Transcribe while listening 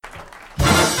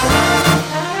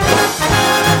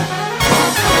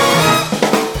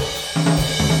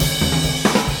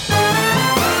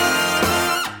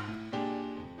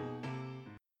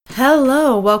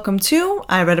Hello, welcome to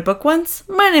I Read a Book Once.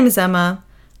 My name is Emma,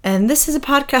 and this is a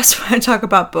podcast where I talk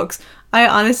about books. I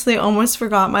honestly almost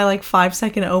forgot my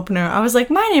 5-second opener. I was like,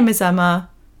 my name is Emma,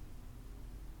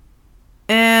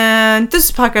 and this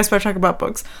is a podcast where I talk about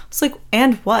books. I was like,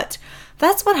 and what?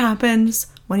 That's what happens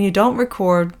when you don't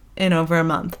record in over a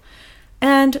month.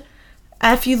 And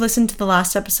if you listened to the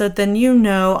last episode, then you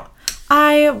know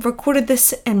I recorded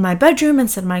this in my bedroom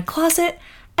instead of my closet,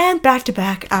 and back to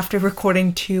back after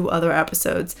recording 2 other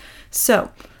episodes.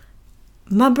 So,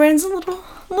 my brain's a little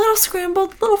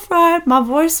scrambled, a little fried, my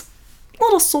voice a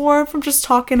little sore from just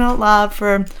talking out loud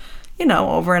for,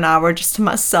 over an hour just to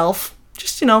myself.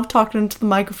 Just, talking into the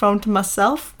microphone to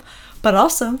myself, but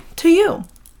also to you.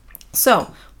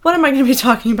 So, what am I going to be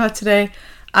talking about today?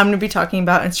 I'm going to be talking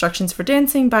about Instructions for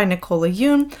Dancing by Nicola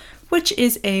Yoon, which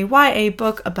is a YA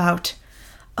book about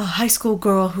a high school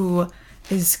girl who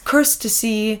is cursed to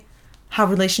see how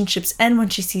relationships end when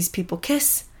she sees people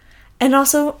kiss, and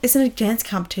also is in a dance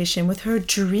competition with her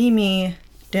dreamy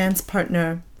dance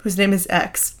partner, whose name is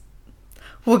X.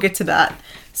 We'll get to that.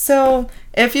 So,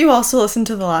 if you also listened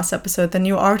to the last episode, then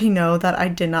you already know that I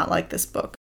did not like this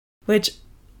book, which,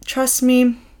 trust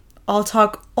me, I'll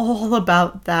talk all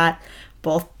about that,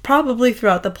 both probably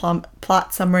throughout the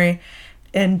plot summary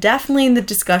and definitely in the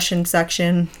discussion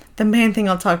section. The main thing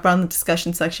I'll talk about in the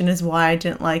discussion section is why I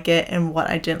didn't like it and what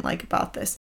I didn't like about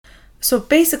this. So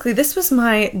basically, this was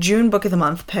my June Book of the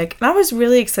Month pick, and I was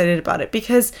really excited about it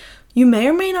because you may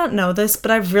or may not know this,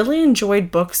 but I've really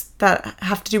enjoyed books that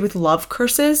have to do with love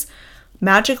curses.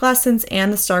 Magic Lessons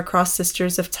and The Star-Crossed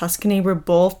Sisters of Tuscany were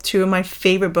both 2 of my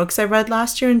favorite books I read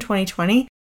last year in 2020,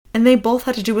 and they both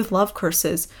had to do with love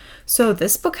curses. So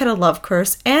this book had a love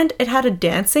curse, and it had a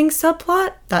dancing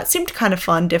subplot. That seemed kind of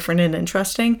fun, different, and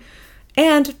interesting.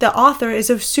 And the author is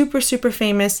a super, super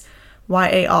famous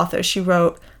YA author. She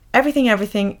wrote Everything,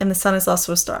 Everything, and The Sun Is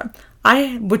Also a Star.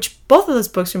 Which both of those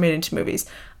books were made into movies.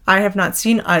 I have not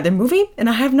seen either movie, and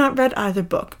I have not read either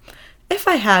book. If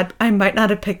I had, I might not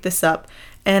have picked this up,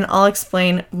 and I'll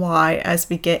explain why as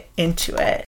we get into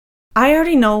it. I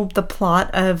already know the plot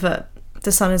of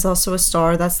The Sun Is Also a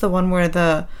Star. That's the one where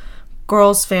the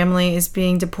girl's family is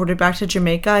being deported back to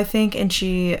Jamaica, I think, and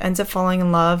she ends up falling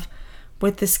in love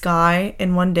with this guy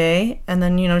in one day, and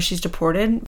then, she's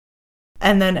deported.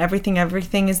 And then Everything,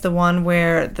 Everything is the one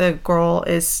where the girl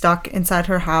is stuck inside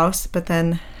her house, but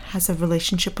then has a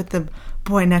relationship with the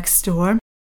boy next door.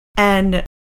 And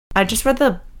I just read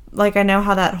I know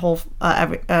how that whole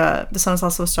The Sun Is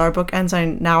Also a Star book ends.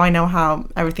 Now I know how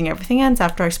Everything, Everything ends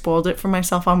after I spoiled it for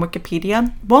myself on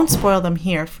Wikipedia. Won't spoil them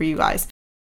here for you guys.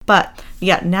 But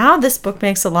yeah, now this book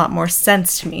makes a lot more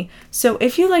sense to me. So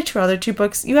if you liked her other 2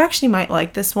 books, you actually might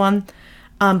like this one.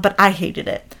 But I hated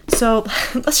it. So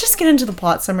let's just get into the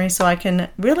plot summary so I can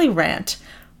really rant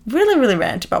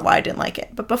about why I didn't like it.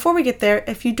 But before we get there,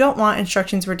 if you don't want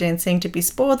Instructions for Dancing to be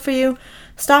spoiled for you,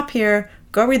 stop here,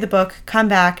 go read the book, come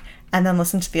back, and then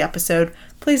listen to the episode.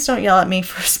 Please don't yell at me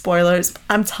for spoilers.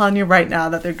 I'm telling you right now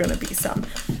that there are going to be some.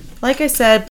 Like I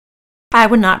said, I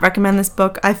would not recommend this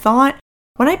book. I thought,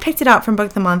 when I picked it out from Book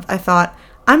of the Month, I thought,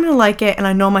 I'm going to like it, and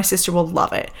I know my sister will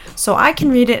love it. So I can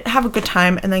read it, have a good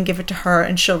time, and then give it to her,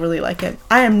 and she'll really like it.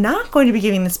 I am not going to be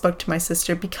giving this book to my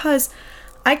sister because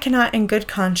I cannot, in good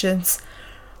conscience,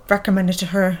 recommend it to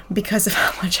her because of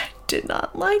how much I did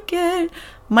not like it.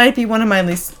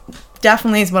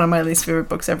 Definitely is one of my least favorite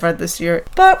books I've read this year.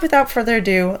 But without further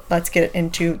ado, let's get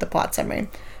into the plot summary.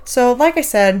 So, like I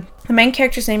said, the main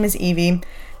character's name is Evie.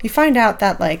 You find out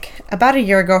that, about a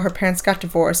year ago, her parents got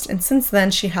divorced, and since then,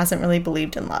 she hasn't really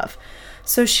believed in love.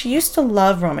 So she used to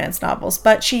love romance novels,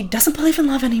 but she doesn't believe in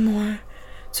love anymore.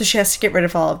 So she has to get rid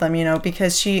of all of them,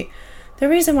 because the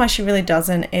reason why she really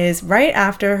doesn't is right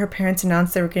after her parents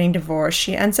announced they were getting divorced,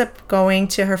 she ends up going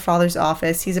to her father's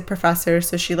office. He's a professor,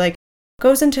 so she,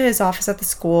 goes into his office at the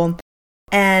school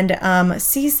and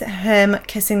sees him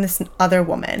kissing this other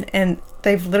woman. And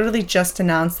they've literally just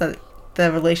announced that the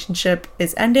relationship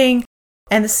is ending,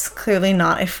 and this is clearly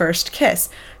not a first kiss.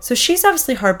 So she's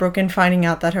obviously heartbroken finding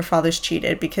out that her father's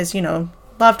cheated because,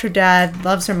 loved her dad,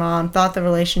 loves her mom, thought the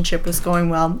relationship was going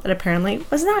well, but apparently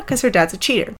was not because her dad's a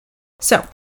cheater. So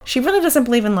she really doesn't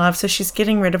believe in love, so she's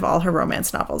getting rid of all her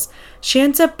romance novels. She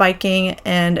ends up biking,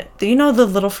 and the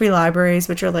little free libraries,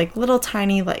 which are little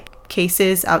tiny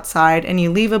cases outside, and you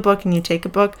leave a book and you take a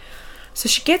book. So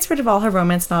she gets rid of all her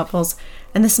romance novels,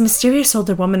 and this mysterious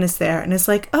older woman is there and is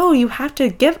like, oh, you have to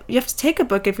take a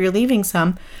book if you're leaving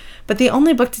some, but the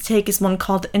only book to take is one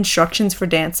called Instructions for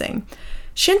Dancing.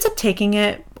 She ends up taking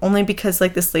it only because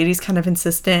this lady's kind of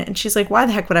insistent, and she's like, why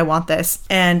the heck would I want this?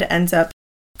 And ends up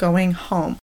going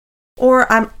home.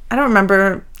 Or I don't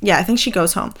remember. Yeah, I think she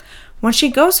goes home. When she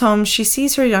goes home, she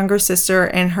sees her younger sister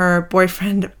and her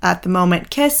boyfriend at the moment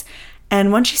kiss.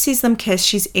 And when she sees them kiss,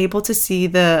 she's able to see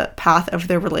the path of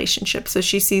their relationship. So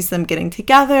she sees them getting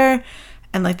together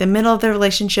and like the middle of their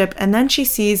relationship. And then she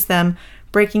sees them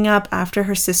breaking up after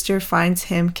her sister finds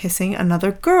him kissing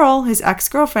another girl, his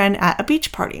ex-girlfriend, at a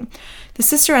beach party. The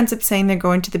sister ends up saying they're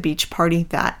going to the beach party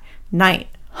that night.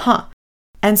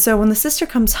 And so when the sister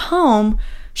comes home,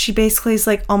 she basically is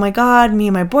like, oh my God, me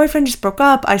and my boyfriend just broke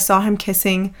up. I saw him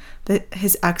kissing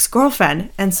his ex-girlfriend.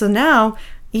 And so now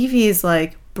Evie is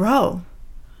like, bro,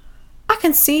 I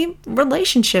can see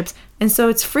relationships. And so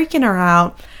it's freaking her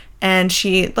out. And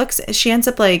she ends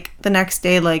up like the next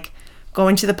day, like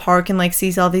going to the park and like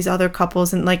sees all these other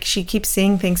couples, and like she keeps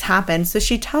seeing things happen. So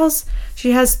she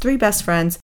has 3 best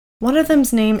friends. One of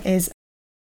them's name is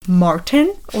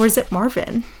Martin, or is it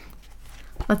Marvin?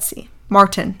 Let's see.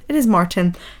 Martin. It is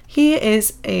Martin. He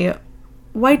is a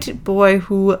white boy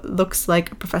who looks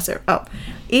like a professor. Oh,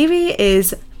 Evie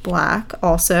is black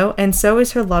also, and so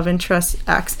is her love interest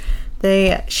ex.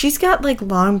 She's got like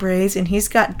long braids and he's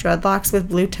got dreadlocks with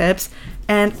blue tips.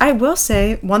 And I will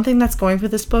say one thing that's going for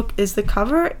this book is the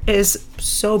cover is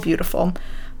so beautiful.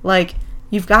 Like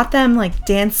you've got them like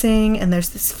dancing and there's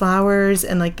these flowers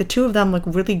and like the two of them look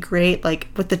really great, like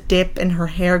with the dip and her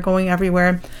hair going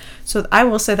everywhere. So I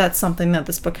will say that's something that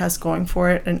this book has going for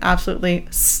it, and absolutely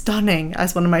stunning,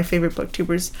 as one of my favorite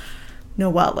booktubers,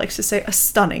 Noelle, likes to say, a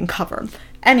stunning cover.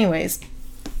 Anyways,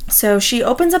 so she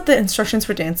opens up the instructions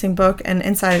for dancing book, and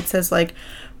inside it says like,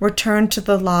 return to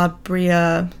the La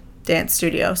Brea dance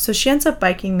studio. So she ends up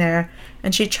biking there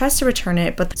and she tries to return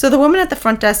it, but so the woman at the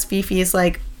front desk, Fifi, is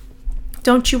like,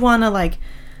 don't you want to like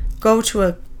go to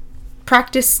a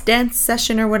practice dance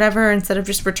session or whatever instead of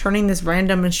just returning this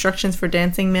random instructions for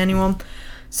dancing manual?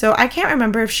 So I can't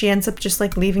remember if she ends up just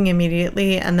like leaving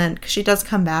immediately and then, because she does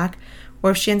come back,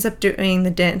 or if she ends up doing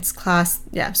the dance class.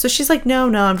 Yeah, so she's like, no,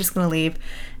 I'm just gonna leave.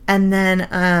 And then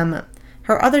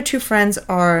her other 2 friends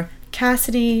are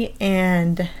Cassidy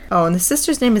and the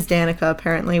sister's name is Danica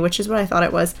apparently, which is what I thought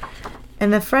it was.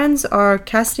 And the friends are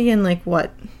Cassidy and like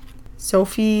what?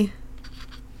 Sophia.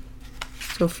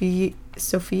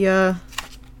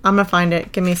 I'm gonna find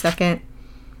it. Give me a second.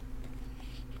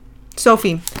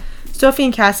 Sophie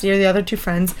and Cassidy are the other 2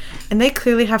 friends, and they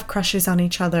clearly have crushes on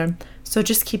each other. So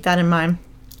just keep that in mind.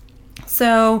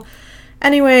 So,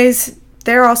 anyways,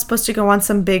 they're all supposed to go on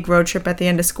some big road trip at the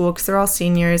end of school because they're all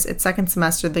seniors. It's second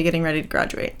semester. They're getting ready to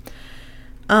graduate.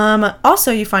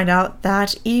 Also, you find out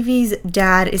that Evie's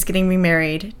dad is getting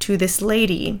remarried to this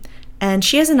lady. And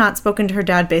she has not spoken to her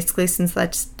dad basically since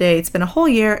that day. It's been a whole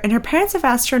year, and her parents have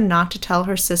asked her not to tell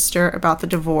her sister about the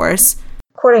divorce.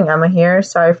 Recording Emma here.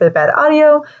 Sorry for the bad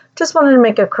audio. Just wanted to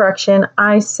make a correction.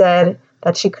 I said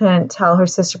that she couldn't tell her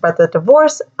sister about the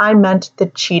divorce. I meant the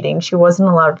cheating. She wasn't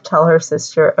allowed to tell her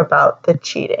sister about the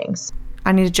cheatings.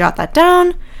 I need to jot that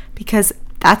down because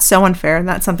that's so unfair, and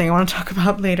that's something I want to talk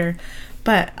about later.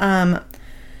 But,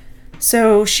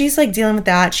 so she's like dealing with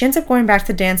that. She ends up going back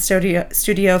to the dance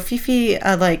studio. Fifi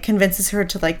like convinces her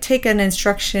to like take an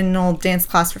instructional dance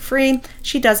class for free.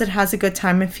 She does it, has a good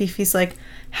time, and Fifi's like,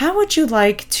 how would you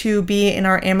like to be in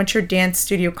our amateur dance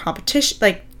studio competition,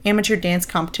 like amateur dance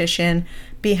competition,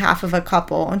 be half of a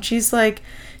couple? And she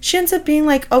ends up being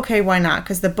like, okay, why not?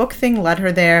 Because the book thing led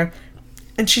her there,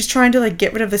 and she's trying to like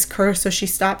get rid of this curse so she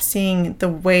stops seeing the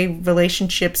way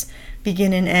relationships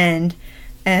begin and end.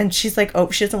 And she's like, oh,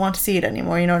 she doesn't want to see it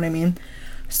anymore, you know what I mean?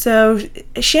 So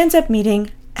she ends up meeting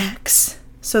X.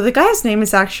 So the guy's name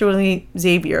is actually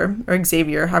Xavier,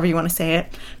 however you want to say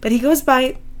it. But he goes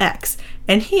by X.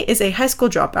 And he is a high school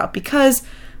dropout because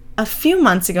a few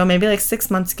months ago, maybe like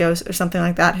 6 months ago or something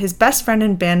like that, his best friend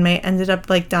and bandmate ended up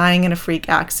like dying in a freak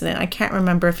accident. I can't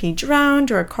remember if he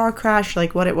drowned or a car crash, or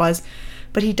like what it was,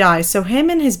 but he dies. So him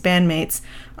and his bandmates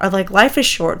are like, life is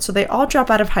short, so they all drop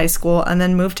out of high school and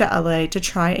then move to LA to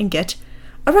try and get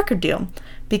a record deal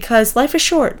because life is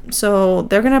short. So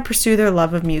they're going to pursue their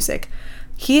love of music.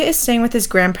 He is staying with his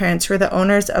grandparents, who are the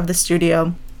owners of the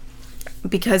studio,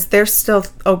 because they're still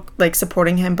like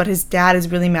supporting him, but his dad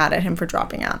is really mad at him for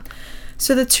dropping out.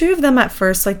 So the 2 of them at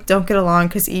first like don't get along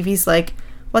because Evie's like,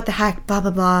 what the heck, blah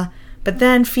blah blah. But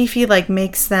then Fifi like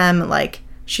makes them like,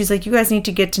 she's like, you guys need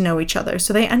to get to know each other.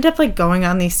 So they end up like going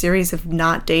on these series of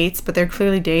not dates, but they're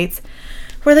clearly dates,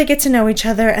 where they get to know each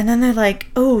other, and then they're like,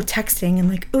 oh, texting, and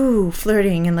like, ooh,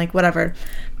 flirting, and like whatever.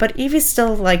 But Evie's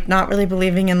still like not really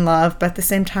believing in love, but at the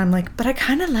same time like, but I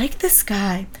kind of like this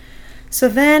guy. So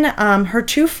then her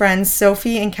 2 friends,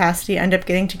 Sophie and Cassidy, end up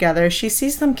getting together. She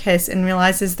sees them kiss and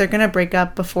realizes they're going to break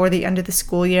up before the end of the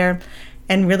school year.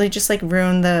 and really just like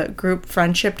ruin the group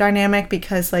friendship dynamic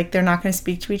because like they're not going to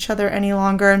speak to each other any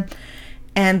longer,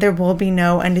 and there will be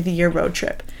no end of the year road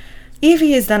trip.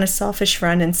 Evie is then a selfish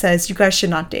friend and says, you guys should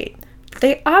not date.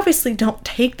 They obviously don't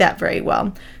take that very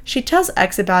well. She tells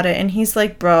X about it, and he's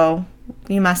like, bro,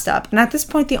 you messed up. And at this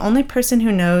point, the only person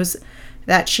who knows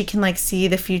that she can like see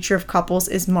the future of couples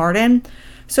is Martin.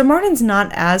 So Martin's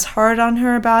not as hard on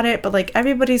her about it, but like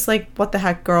everybody's like, what the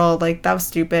heck, girl, like that was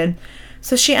stupid.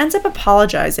 So she ends up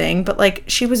apologizing, but like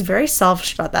she was very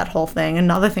selfish about that whole thing.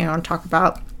 Another thing I want to talk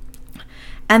about.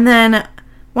 And then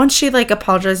once she like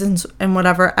apologizes and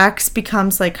whatever, X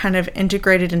becomes like kind of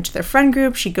integrated into their friend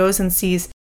group. She goes and sees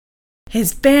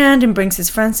his band and brings his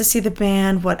friends to see the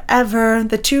band, whatever.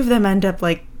 The two of them end up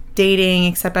like dating,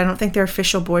 except I don't think they're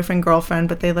official boyfriend girlfriend,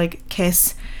 but they like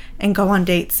kiss and go on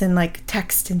dates and like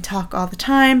text and talk all the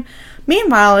time.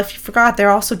 Meanwhile, if you forgot, they're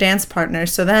also dance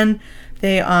partners. So then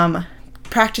they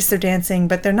practice their dancing,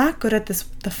 but they're not good at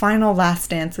the final last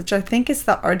dance, which I think is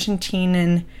the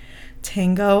Argentinian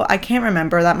tango. I can't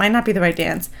remember. That might not be the right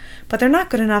dance, but they're not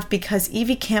good enough because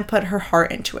Evie can't put her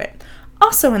heart into it.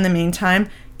 Also, in the meantime,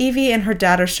 Evie and her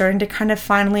dad are starting to kind of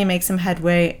finally make some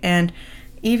headway, and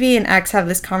Evie and X have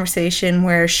this conversation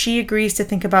where she agrees to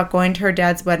think about going to her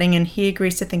dad's wedding and he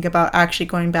agrees to think about actually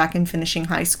going back and finishing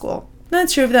high school. The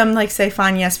two of them like say,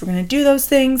 fine, yes, we're going to do those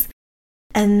things.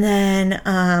 And then,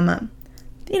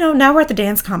 now we're at the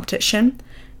dance competition,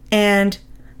 and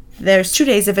there's 2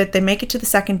 days of it. They make it to the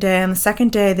second day. On the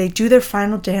second day, they do their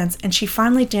final dance, and she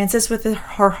finally dances with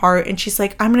her heart, and she's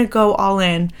like, I'm going to go all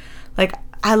in. Like,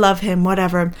 I love him,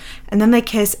 whatever. And then they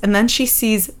kiss, and then she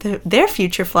sees their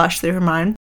future flash through her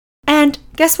mind. And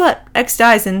guess what? X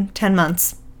dies in 10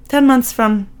 months. 10 months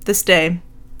from this day,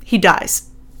 he dies.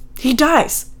 He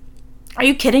dies. Are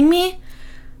you kidding me?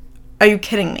 Are you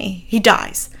kidding me? He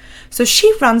dies. So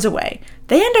she runs away.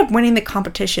 They end up winning the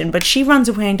competition, but she runs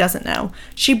away and doesn't know.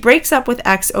 She breaks up with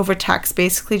X over text,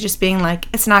 basically just being like,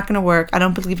 it's not going to work. I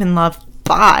don't believe in love.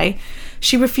 Bye.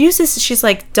 She refuses. She's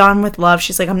like done with love.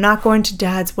 She's like, I'm not going to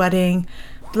dad's wedding,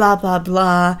 blah, blah,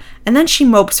 blah. And then she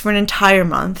mopes for an entire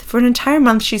month. For an entire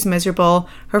month, she's miserable.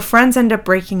 Her friends end up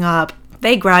breaking up.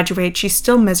 They graduate. She's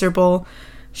still miserable.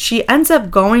 She ends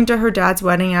up going to her dad's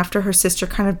wedding after her sister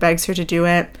kind of begs her to do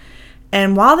it.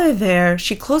 And while they're there,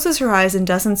 she closes her eyes and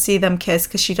doesn't see them kiss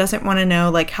because she doesn't want to know,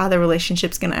 like, how the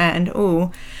relationship's going to end.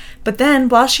 Ooh. But then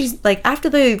while she's, like, after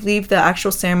they leave the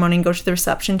actual ceremony and go to the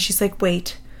reception, she's like,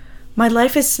 wait, my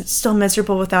life is still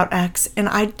miserable without X, and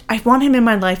I want him in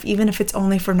my life even if it's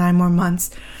only for 9 more months.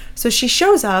 So she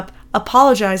shows up,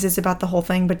 apologizes about the whole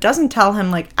thing, but doesn't tell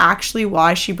him, like, actually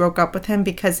why she broke up with him,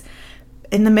 because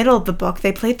in the middle of the book,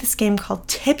 they played this game called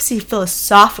Tipsy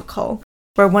Philosophical,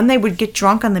 where when they would get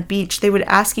drunk on the beach, they would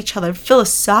ask each other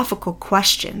philosophical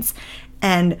questions.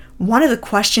 And one of the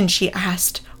questions she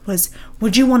asked was,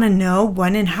 would you want to know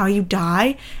when and how you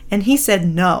die? And he said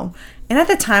no. And at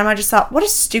the time, I just thought, what a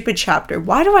stupid chapter.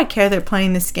 Why do I care they're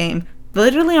playing this game?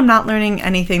 Literally, I'm not learning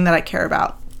anything that I care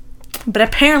about. But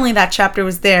apparently that chapter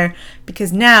was there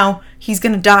because now he's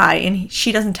going to die and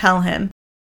she doesn't tell him.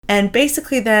 And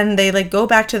basically then they like go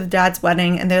back to the dad's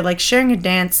wedding and they're like sharing a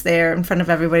dance there in front of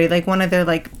everybody, like one of their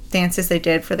like dances they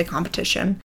did for the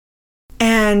competition.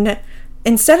 And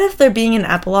instead of there being an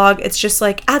epilogue, it's just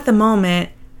like at the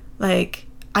moment, like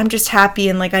I'm just happy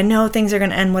and like I know things are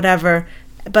going to end, whatever.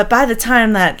 But by the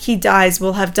time that he dies,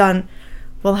 we'll have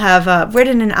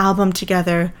written an album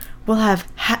together. We'll have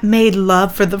made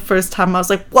love for the first time. I was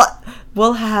like, what?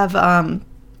 We'll have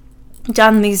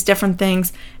done these different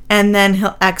things. And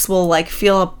then X will like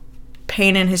feel a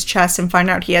pain in his chest and find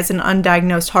out he has an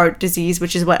undiagnosed heart disease,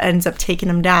 which is what ends up taking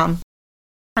him down.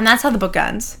 And that's how the book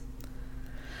ends.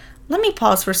 Let me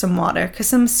pause for some water, because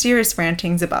some serious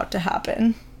ranting's about to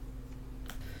happen.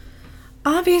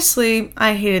 Obviously,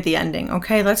 I hated the ending,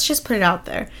 okay? Let's just put it out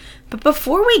there. But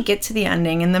before we get to the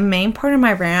ending and the main part of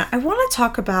my rant, I want to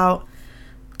talk about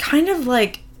kind of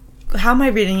like how my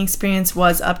reading experience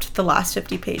was up to the last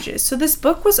 50 pages. So this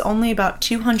book was only about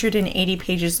 280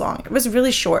 pages long. It was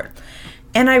really short.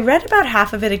 And I read about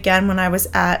half of it again when I was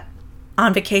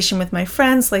on vacation with my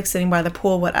friends, like sitting by the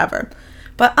pool, whatever.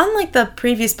 But unlike the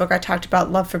previous book I talked about,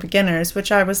 Love for Beginners,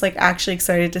 which I was like actually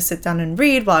excited to sit down and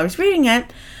read while I was reading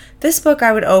it, this book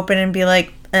I would open and be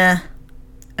like, and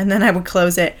then I would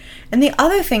close it. And the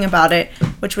other thing about it,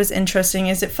 which was interesting,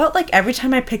 is it felt like every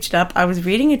time I picked it up, I was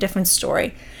reading a different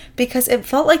story. Because it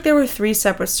felt like there were 3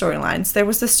 separate storylines. There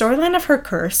was the storyline of her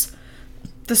curse,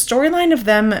 the storyline of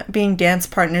them being dance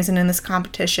partners and in this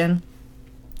competition,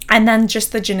 and then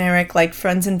just the generic like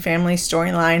friends and family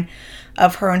storyline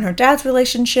of her and her dad's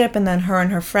relationship, and then her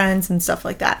and her friends and stuff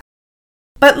like that.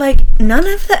 But like none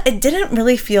of that, it didn't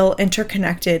really feel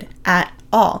interconnected at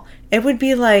all. It would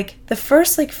be like the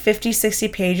first like 50, 60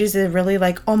 pages is really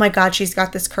like, oh my God, she's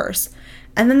got this curse.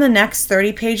 And then the next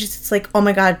 30 pages, it's like, oh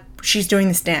my God, she's doing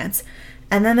this dance.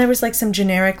 And then there was like some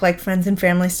generic like friends and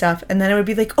family stuff. And then it would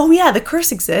be like, oh yeah, the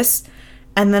curse exists.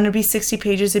 And then it'd be 60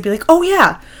 pages. It'd be like, oh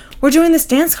yeah, we're doing this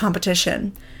dance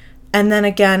competition. And then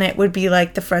again, it would be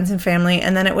like the friends and family.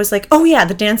 And then it was like, oh yeah,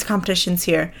 the dance competition's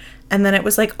here. And then it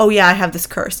was like, oh yeah, I have this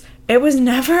curse. It was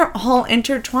never all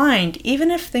intertwined.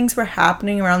 Even if things were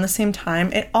happening around the same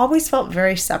time, it always felt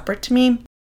very separate to me.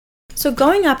 So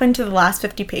going up into the last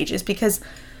 50 pages, because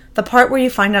the part where you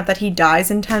find out that he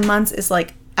dies in 10 months is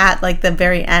like at like the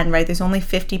very end, right? There's only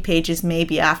 50 pages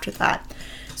maybe after that.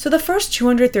 So the first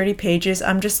 230 pages,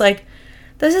 I'm just like,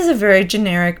 this is a very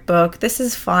generic book. This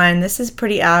is fine. This is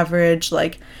pretty average.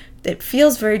 Like, it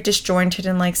feels very disjointed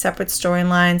and like separate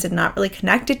storylines and not really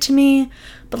connected to me.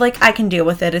 But like, I can deal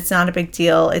with it. It's not a big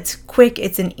deal. It's quick.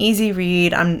 It's an easy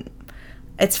read.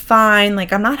 It's fine.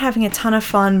 Like, I'm not having a ton of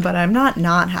fun, but I'm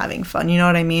not having fun. You know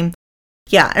what I mean?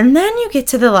 Yeah. And then you get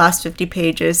to the last 50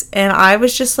 pages and I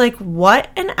was just like, what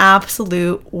an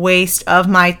absolute waste of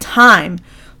my time.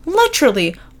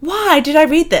 Literally, why did I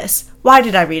read this? Why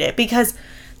did I read it? Because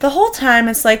the whole time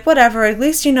it's like, whatever, at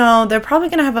least, you know, they're probably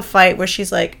going to have a fight where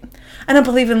she's like, I don't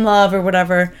believe in love or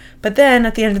whatever. But then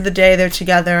at the end of the day, they're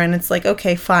together and it's like,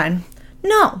 okay, fine.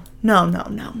 No. At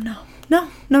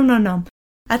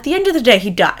the end of the day, he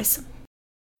dies.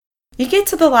 You get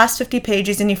to the last 50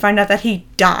 pages and you find out that he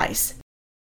dies.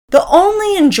 The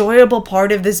only enjoyable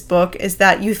part of this book is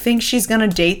that you think she's going to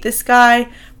date this guy,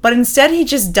 but instead he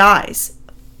just dies.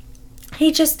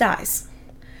 He just dies.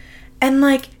 And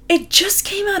like, it just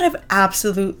came out of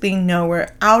absolutely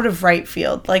nowhere, out of right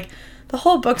field. Like, the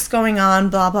whole book's going on,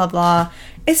 blah, blah, blah.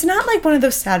 It's not like one of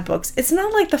those sad books. It's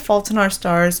not like The Fault in Our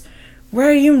Stars,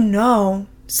 where you know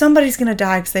somebody's gonna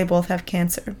die because they both have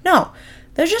cancer. No,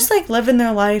 they're just like living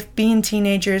their life, being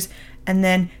teenagers, and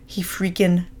then he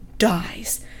freaking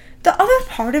dies. The other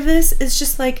part of this is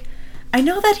just like, I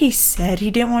know that he said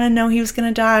he didn't want to know he was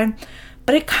gonna die,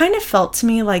 but it kind of felt to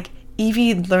me like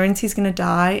Evie learns he's gonna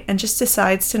die and just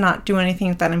decides to not do anything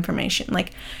with that information.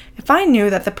 Like, if I knew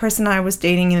that the person I was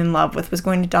dating and in love with was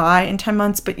going to die in 10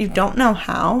 months, but you don't know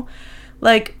how,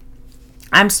 like,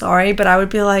 I'm sorry, but I would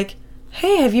be like,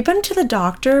 hey, have you been to the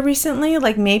doctor recently?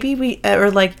 Like, maybe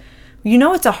or like, you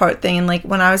know, it's a heart thing. And like,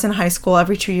 when I was in high school,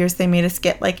 every 2 years they made us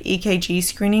get like EKG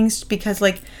screenings because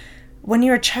like, when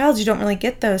you're a child, you don't really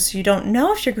get those. So you don't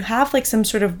know if you have like some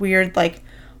sort of weird like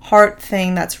heart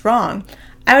thing that's wrong.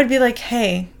 I would be like,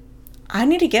 hey, I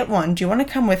need to get one. Do you want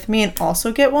to come with me and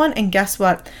also get one? And guess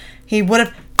what? He would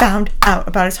have found out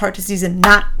about his heart disease and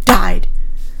not died.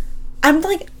 I'm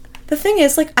like, the thing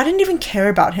is, like, I didn't even care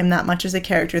about him that much as a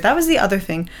character. That was the other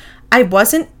thing. I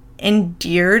wasn't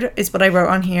endeared, is what I wrote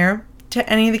on here, to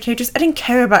any of the characters. I didn't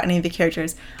care about any of the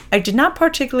characters. I did not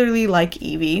particularly like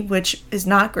Evie, which is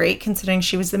not great considering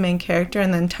she was the main character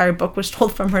and the entire book was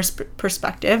told from her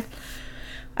perspective.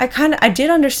 I did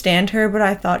understand her, but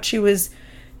I thought she was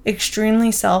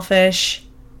extremely selfish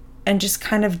and just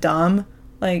kind of dumb.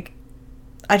 Like,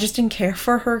 I just didn't care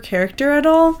for her character at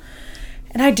all.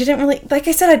 And I didn't really, like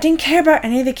I said, I didn't care about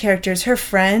any of the characters. Her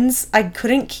friends, I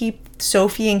couldn't keep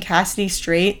Sophie and Cassidy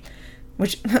straight,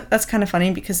 which that's kind of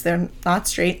funny because they're not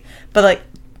straight. But like,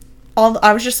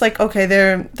 I was just like, okay,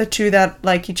 they're the two that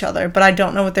like each other, but I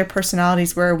don't know what their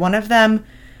personalities were. One of them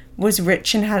was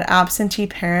rich and had absentee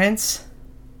parents.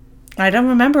 I don't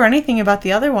remember anything about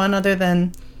the other one other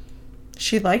than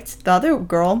she liked the other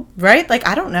girl, right? Like,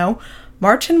 I don't know.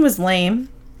 Martin was lame.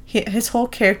 His whole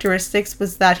characteristics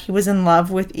was that he was in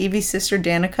love with Evie's sister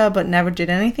Danica, but never did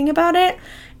anything about it,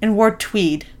 and wore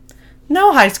tweed.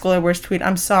 No high schooler wears tweed.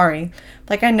 I'm sorry.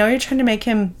 Like, I know you're trying to make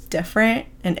him different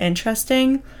and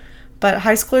interesting, but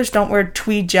high schoolers don't wear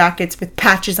tweed jackets with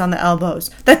patches on the elbows.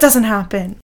 That doesn't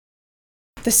happen.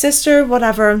 The sister,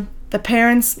 whatever. The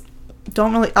parents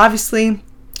don't really, obviously,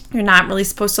 you're not really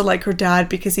supposed to like her dad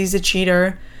because he's a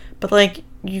cheater, but like,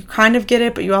 you kind of get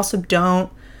it, but you also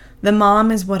don't. The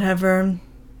mom is whatever.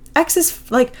 X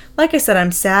is like I said,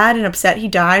 I'm sad and upset he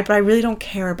died, but I really don't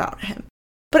care about him.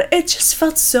 But it just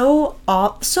felt so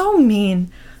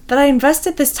mean that I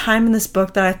invested this time in this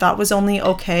book that I thought was only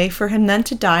okay for him then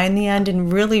to die in the end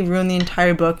and really ruin the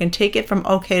entire book and take it from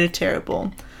okay to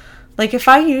terrible. Like, if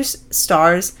I use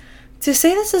stars, to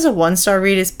say this is a 1-star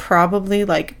read is probably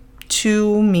like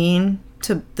too mean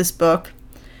to this book.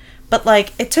 But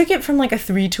like, it took it from like a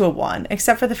 3 to a 1,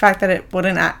 except for the fact that it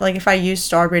wouldn't like, if I used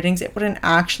star ratings, it wouldn't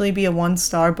actually be a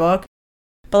 1-star book.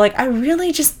 But like, I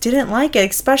really just didn't like it,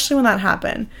 especially when that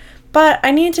happened. But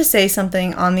I need to say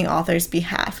something on the author's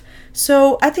behalf.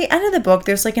 So at the end of the book,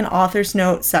 there's like an author's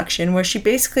note section where she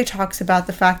basically talks about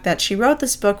the fact that she wrote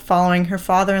this book following her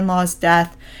father-in-law's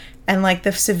death and like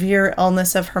the severe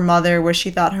illness of her mother, where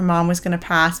she thought her mom was going to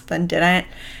pass but then didn't.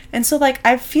 And so like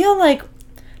I feel like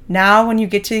now when you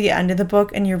get to the end of the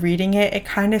book and you're reading it, it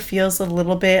kind of feels a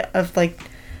little bit of like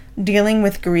dealing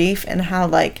with grief and how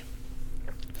like,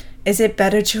 is it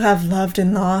better to have loved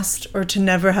and lost or to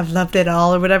never have loved at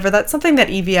all or whatever? That's something that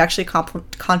Evie actually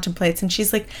contemplates. And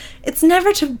she's like, it's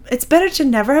better to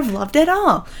never have loved at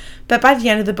all. But by the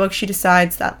end of the book, she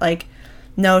decides that like,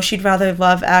 no, she'd rather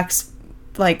love X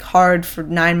like hard for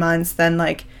 9 months than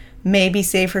like maybe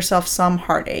save herself some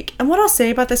heartache. And what I'll say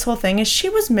about this whole thing is she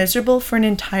was miserable for an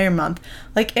entire month.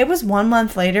 Like it was 1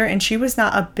 month later and she was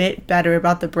not a bit better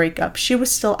about the breakup. She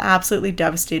was still absolutely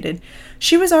devastated.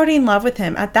 She was already in love with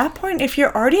him. At that point, if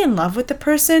you're already in love with the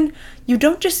person, you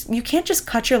can't just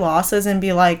cut your losses and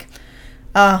be like,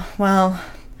 well,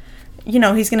 you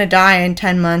know, he's gonna die in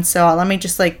 10 months, so let me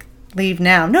just like leave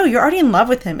now. No, you're already in love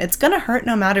with him. It's gonna hurt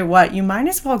no matter what. You might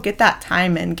as well get that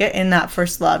time in, get in that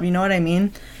first love, you know what I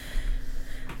mean?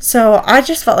 So I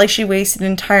just felt like she wasted an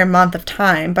entire month of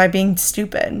time by being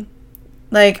stupid.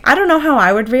 Like, I don't know how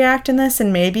I would react in this,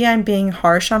 and maybe I'm being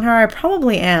harsh on her. I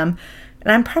probably am.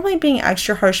 And I'm probably being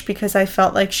extra harsh because I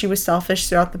felt like she was selfish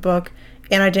throughout the book,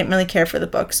 and I didn't really care for the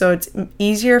book. So it's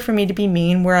easier for me to be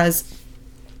mean, whereas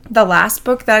the last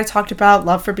book that I talked about,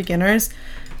 Love for Beginners,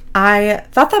 I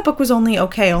thought that book was only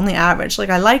okay, only average. Like,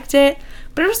 I liked it,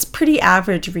 but it was a pretty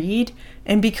average read.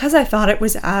 And because I thought it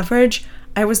was average,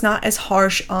 I was not as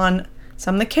harsh on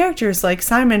some of the characters, like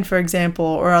Simon, for example,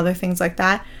 or other things like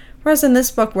that. Whereas in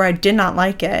this book, where I did not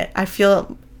like it, I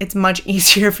feel it's much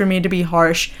easier for me to be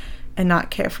harsh and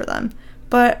not care for them.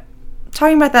 But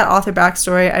talking about that author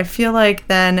backstory, I feel like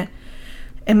then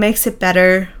it makes it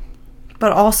better.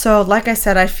 But also, like I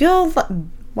said, I feel,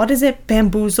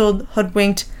 bamboozled,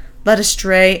 hoodwinked, led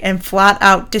astray, and flat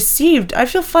out deceived. I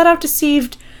feel flat out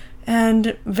deceived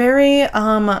and very,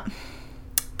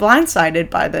 blindsided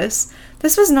by this.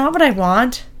 This was not what I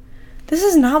want. This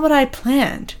is not what I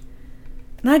planned.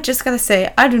 And I just gotta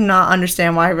say, I do not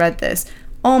understand why I read this.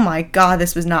 Oh my god,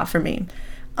 this was not for me.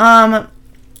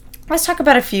 Let's talk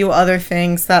about a few other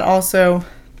things that also...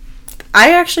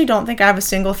 I actually don't think I have a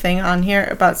single thing on here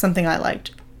about something I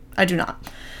liked. I do not.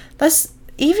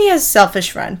 Evie is a selfish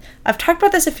friend. I've talked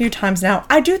about this a few times now.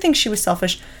 I do think she was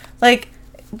selfish. Like,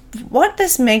 what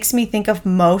this makes me think of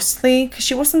mostly, because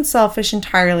she wasn't selfish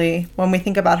entirely when we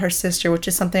think about her sister, which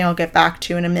is something I'll get back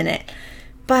to in a minute,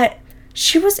 but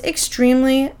she was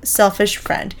extremely selfish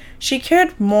friend. She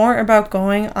cared more about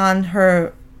going on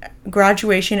her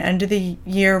graduation end of the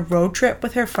year road trip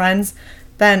with her friends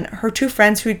than her two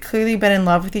friends who had clearly been in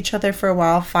love with each other for a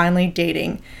while finally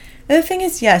dating. And the thing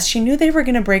is, yes, she knew they were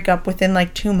going to break up within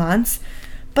like 2 months,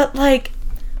 but like,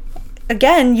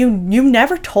 again, you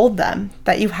never told them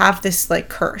that you have this like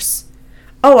curse.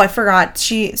 Oh, I forgot.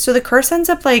 So the curse ends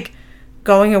up like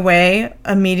going away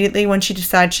immediately when she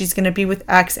decides she's going to be with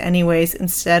X anyways,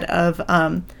 instead of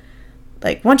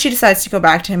like once she decides to go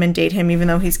back to him and date him even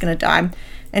though he's going to die.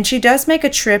 And she does make a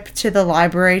trip to the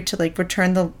library to like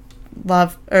return the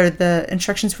love or the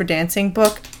instructions for dancing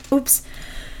book. Oops.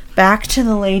 Back to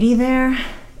the lady there.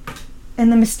 And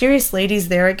the mysterious lady's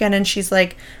there again, and she's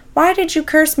like, why did you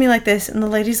curse me like this? And the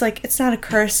lady's like, it's not a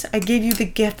curse. I gave you the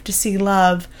gift to see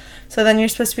love. So then you're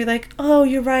supposed to be like, oh,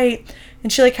 you're right.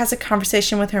 And she like has a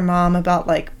conversation with her mom about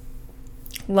like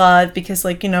love, because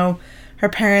like, you know, her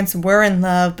parents were in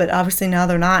love, but obviously now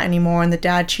they're not anymore, and the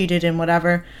dad cheated and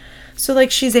whatever. So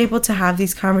like she's able to have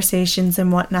these conversations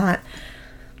and whatnot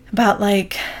about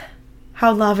like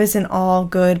how love isn't all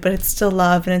good, but it's still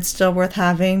love and it's still worth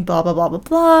having, blah, blah, blah, blah,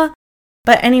 blah.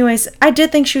 But anyways, I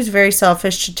did think she was very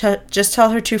selfish to just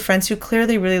tell her two friends who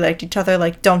clearly really liked each other,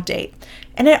 like, don't date.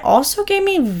 And it also gave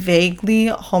me vaguely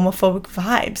homophobic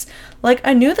vibes. Like,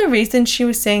 I knew the reason she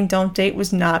was saying don't date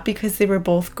was not because they were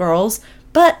both girls,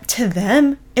 but to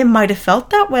them, it might have felt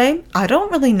that way. I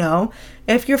don't really know.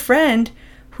 If your friend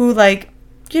who, like,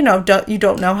 you know, you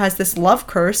don't know has this love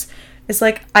curse is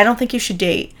like, I don't think you should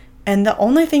date. And the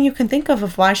only thing you can think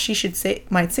of why she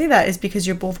might say that is because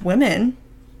you're both women.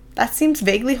 That seems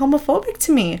vaguely homophobic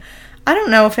to me. I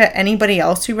don't know if anybody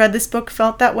else who read this book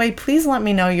felt that way. Please let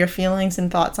me know your feelings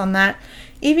and thoughts on that.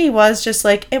 Evie was just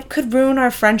like, it could ruin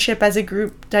our friendship as a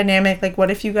group dynamic. Like,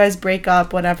 what if you guys break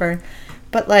up, whatever.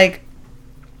 But, like,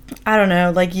 I don't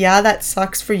know. Like, yeah, that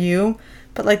sucks for you.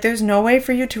 But, like, there's no way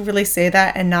for you to really say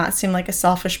that and not seem like a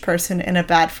selfish person and a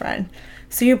bad friend.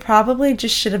 So you probably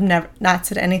just should have not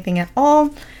said anything at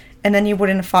all. and then you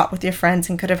wouldn't have fought with your friends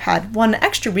and could have had one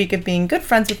extra week of being good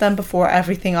friends with them before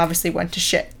everything obviously went to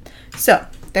shit. So,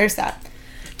 there's that.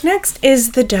 Next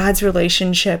is the dad's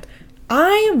relationship.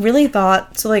 I really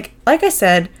thought, so like I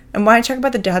said, and when I talk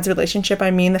about the dad's relationship,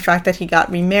 I mean the fact that he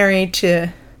got remarried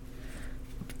to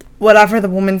whatever the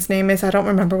woman's name is. I don't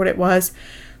remember what it was.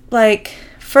 Like,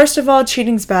 first of all,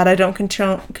 cheating's bad. I don't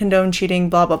condone cheating,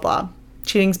 blah, blah, blah.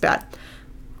 Cheating's bad.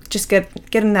 Just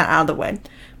getting that out of the way.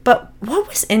 But what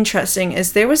was interesting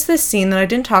is there was this scene that I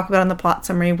didn't talk about in the plot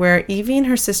summary where Evie and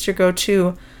her sister go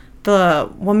to the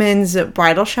woman's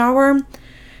bridal shower,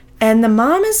 and the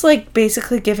mom is like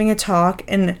basically giving a talk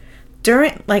and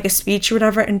during like a speech or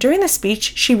whatever, and during the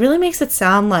speech she really makes it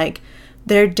sound like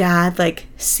their dad like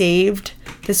saved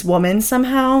this woman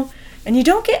somehow, and you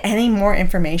don't get any more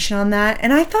information on that.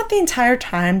 And I thought the entire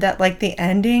time that like the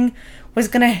ending was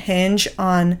gonna hinge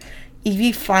on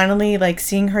Evie finally like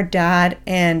seeing her dad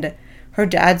and her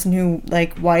dad's new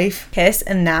like wife kiss,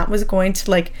 and that was going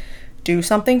to like do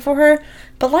something for her.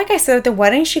 But like I said, at the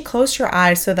wedding she closed her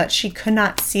eyes so that she could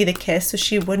not see the kiss, so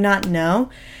she would not know.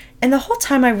 And the whole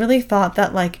time I really thought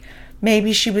that like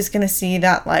maybe she was gonna see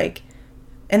that like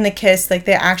in the kiss like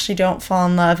they actually don't fall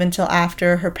in love until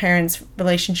after her parents'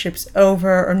 relationship's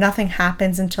over, or nothing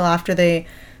happens until after they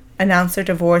announce their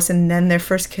divorce, and then their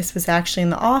first kiss was actually in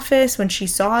the office when she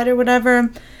saw it or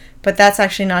whatever. But that's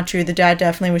actually not true. The dad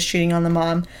definitely was cheating on the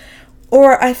mom.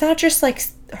 Or I thought just like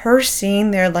her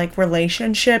seeing their like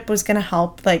relationship was gonna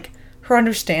help like her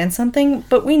understand something,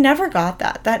 but we never got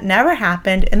that. That never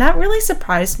happened, and that really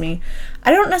surprised me.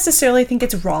 I don't necessarily think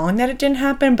it's wrong that it didn't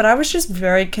happen, but I was just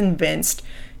very convinced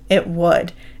it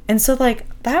would. And so like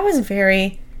that was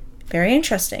very, very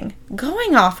interesting.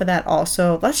 Going off of that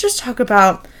also, let's just talk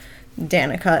about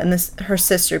Danica and her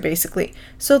sister basically.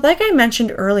 So like I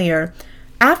mentioned earlier,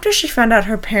 after she found out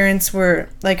her parents were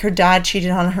like her dad cheated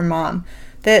on her mom,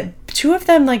 that two of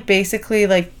them like basically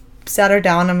like sat her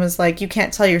down and was like, you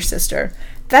can't tell your sister.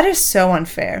 That is so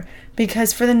unfair,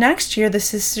 because for the next year the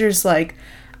sister's like,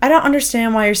 I don't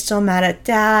understand why you're still mad at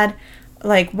dad.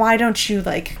 Like, why don't you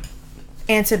like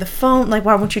answer the phone? Like,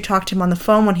 why won't you talk to him on the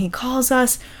phone when he calls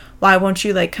us? Why won't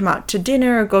you like come out to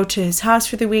dinner or go to his house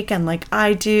for the weekend like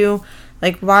I do?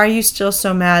 Like, why are you still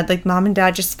so mad? Like, mom and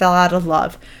dad just fell out of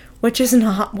love, which is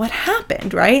not what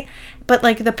happened, right? But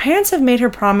like the parents have made her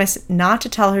promise not to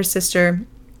tell her sister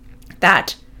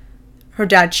that her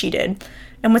dad cheated.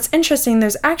 And what's interesting,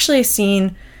 there's actually a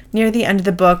scene near the end of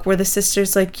the book where the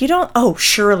sister's like, you don't, oh,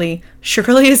 Shirley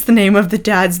is the name of the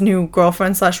dad's new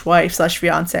girlfriend / wife /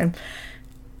 fiance.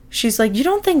 She's like, you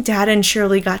don't think dad and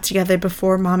Shirley got together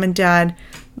before mom and dad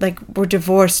like were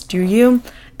divorced, do you?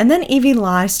 And then Evie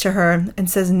lies to her and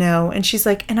says no. And she's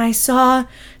like, and I saw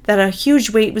that a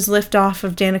huge weight was lifted off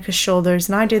of Danica's shoulders,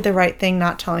 and I did the right thing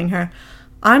not telling her.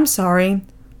 I'm sorry.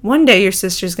 One day your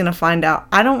sister's gonna find out.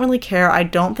 I don't really care. I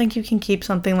don't think you can keep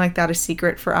something like that a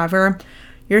secret forever.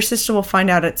 Your sister will find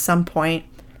out at some point,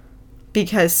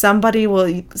 because somebody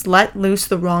will let loose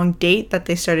the wrong date that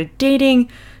they started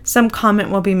dating. Some comment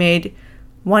will be made.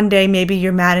 One day, maybe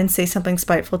you're mad and say something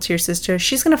spiteful to your sister.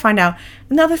 She's going to find out.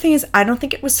 And the other thing is, I don't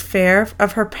think it was fair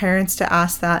of her parents to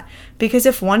ask that. Because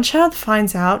if one child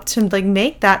finds out, to like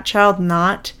make that child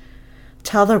not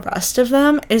tell the rest of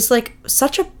them is like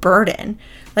such a burden.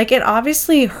 Like, it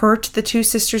obviously hurt the two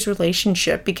sisters'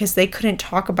 relationship because they couldn't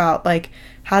talk about like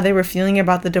how they were feeling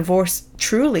about the divorce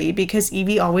truly, because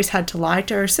Evie always had to lie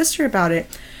to her sister about it.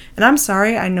 And I'm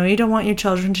sorry, I know you don't want your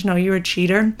children to know you're a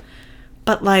cheater,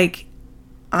 but like,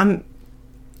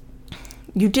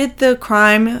 you did the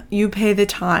crime, you pay the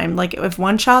time. Like, if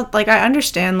one child, like, I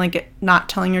understand like not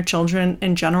telling your children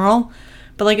in general,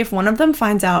 but like if one of them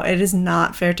finds out, it is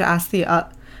not fair to ask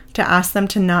them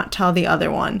to not tell the other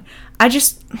one.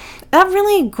 That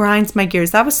really grinds my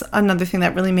gears. That was another thing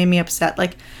that really made me upset.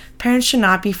 Like, parents should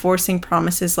not be forcing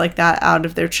promises like that out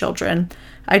of their children.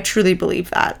 I truly believe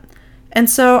that. And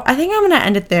so I think I'm going to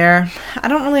end it there. I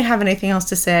don't really have anything else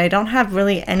to say. I don't have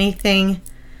really anything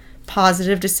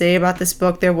positive to say about this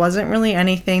book. There wasn't really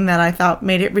anything that I thought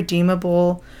made it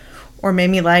redeemable or made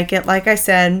me like it. Like I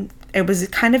said, it was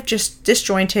kind of just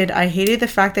disjointed. I hated the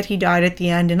fact that he died at the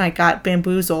end and I got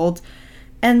bamboozled.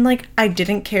 And like, I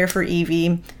didn't care for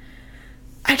Evie.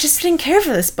 I just didn't care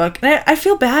for this book. And I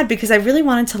feel bad because I really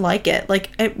wanted to like it.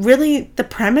 Like, the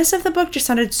premise of the book just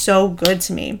sounded so good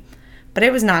to me. But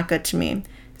it was not good to me.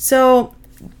 So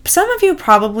some of you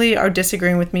probably are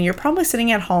disagreeing with me. You're probably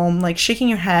sitting at home, like shaking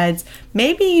your heads.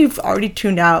 Maybe you've already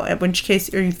tuned out, in which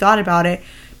case, or you thought about it.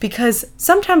 Because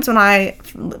sometimes when I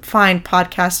find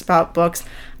podcasts about books,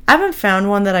 I haven't found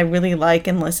one that I really like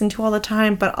and listen to all the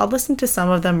time, but I'll listen to some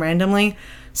of them randomly.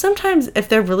 Sometimes if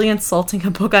they're really insulting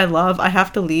a book I love, I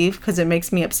have to leave because it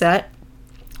makes me upset.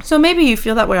 So maybe you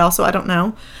feel that way also, I don't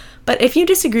know. But if you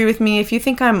disagree with me, if you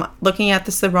think I'm looking at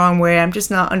this the wrong way, I'm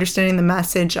just not understanding the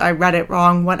message, I read it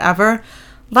wrong, whatever,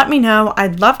 let me know.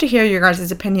 I'd love to hear your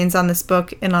guys' opinions on this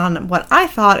book and on what I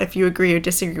thought if you agree or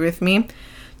disagree with me.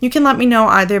 You can let me know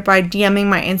either by DMing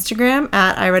my Instagram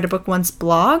at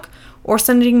ireadabookOnceblog or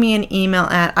sending me an email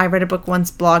at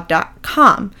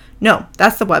ireadabookOnceblog.com. No,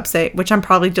 that's the website, which I'm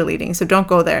probably deleting, so don't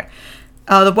go there.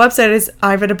 The website is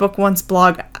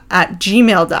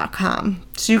ireadabookOnceblog@gmail.com.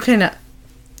 So you can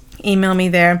email me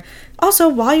there. Also,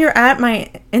 while you're at my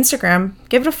Instagram,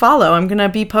 give it a follow. I'm going to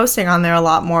be posting on there a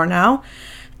lot more now.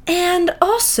 And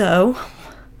also,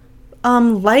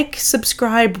 like,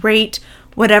 subscribe, rate,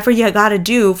 whatever you got to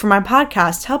do for my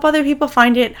podcast. Help other people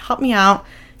find it. Help me out.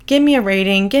 Give me a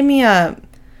rating. Give me a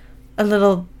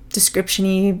little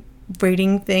description-y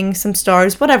rating thing, some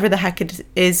stars, whatever the heck it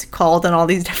is called on all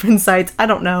these different sites. I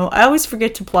don't know. I always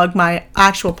forget to plug my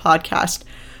actual podcast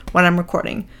when I'm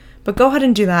recording. But go ahead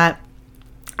and do that.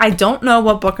 I don't know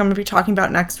what book I'm going to be talking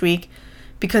about next week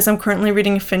because I'm currently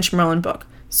reading a Finch Merlin book.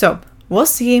 So, we'll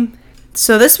see.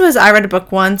 So this was I Read a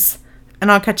Book Once,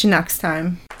 and I'll catch you next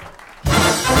time.